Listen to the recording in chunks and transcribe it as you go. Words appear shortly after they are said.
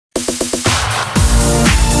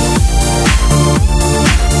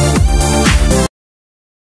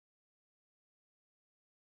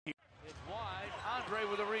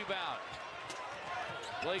rebound.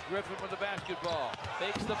 Blake Griffin with the basketball.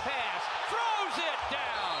 Fakes the pass. Throws it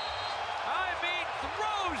down. I mean,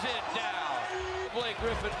 throws it down. Blake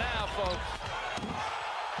Griffin now, folks.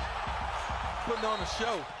 Putting on a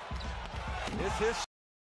show. It's his.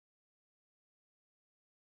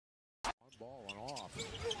 One ball and off.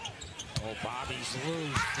 Oh, Bobby's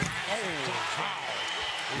loose. Oh, wow.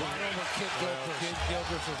 Right over Kid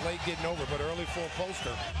Gilchrist is late getting over, but early full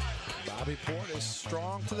poster. Bobby Portis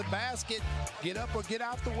strong to the basket. Get up or get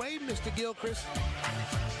out the way, Mr. Gilchrist.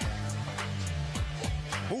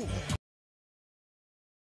 Ooh.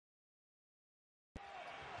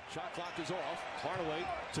 Shot clock is off. Hardaway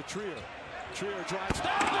to Trier. Trier drives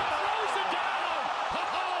down and throws it down.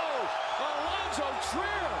 Oh, Alonzo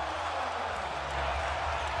Trier.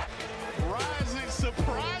 Rising,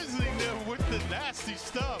 surprising them with the nasty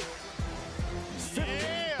stuff.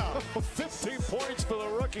 Yeah. 15 points for the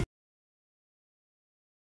rookie.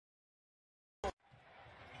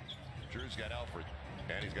 Drew's got Alfred,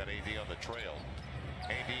 and he's got AD on the trail.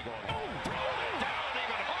 AD going home, throwing it down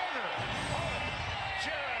even harder.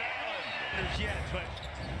 Jared Allen. There's yet, but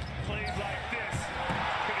plays like this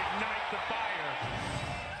could ignite the fire.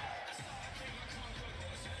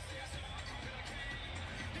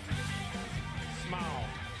 Smile.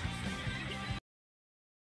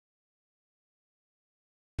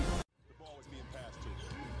 The ball was being passed to.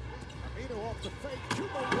 Amino off the fake.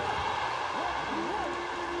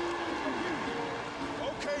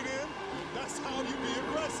 Okay, then. That's how you be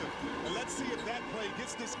aggressive. And let's see if that play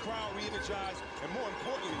gets this crowd re-energized, and more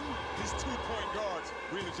importantly, these 2-point guards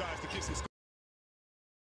re-energized to get some.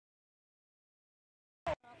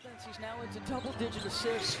 Offense, he's now into double-digit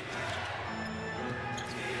assists.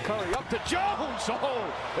 Curry up to Jones.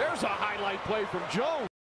 Oh, there's a highlight play from Jones.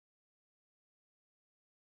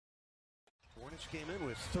 Hornets came in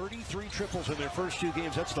with 33 triples in their first 2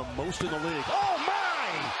 games. That's the most in the league. Oh, my!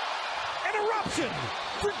 An eruption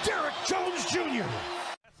for Derek Jones Jr.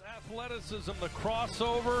 That's athleticism, the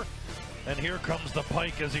crossover. And here comes the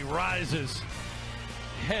Pike as he rises.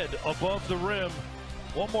 Head above the rim.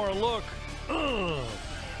 One more look. Ugh.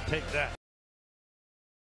 Take that.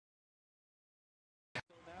 So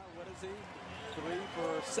now, what is he? 3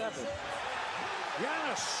 for 7.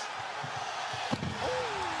 Giannis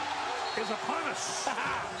is upon us.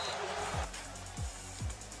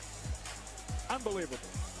 Unbelievable.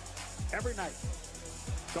 Every night.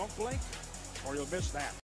 Don't blink or you'll miss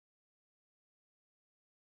that.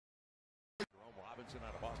 Jerome Robinson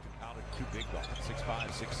out of Boston College, 2 big guards,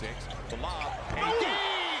 6'5", 6'6". The lob. AD!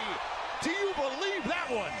 Do you believe that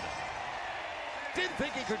one? Didn't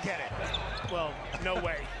think he could get it. Well, no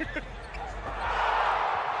way.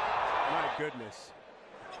 My goodness.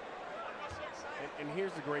 And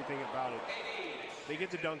here's the great thing about it. They get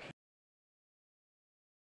to dunk.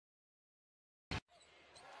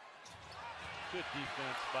 Good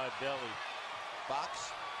defense by Belly.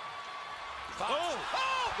 Fox. Oh!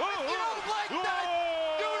 You don't like that!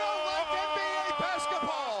 You don't like NBA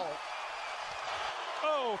basketball!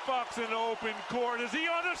 Oh, Fox in the open court. Is he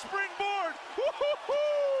on the springboard?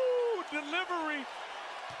 Woo-hoo-hoo! Delivery.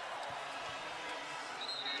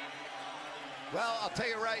 Well, I'll tell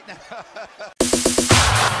you right now.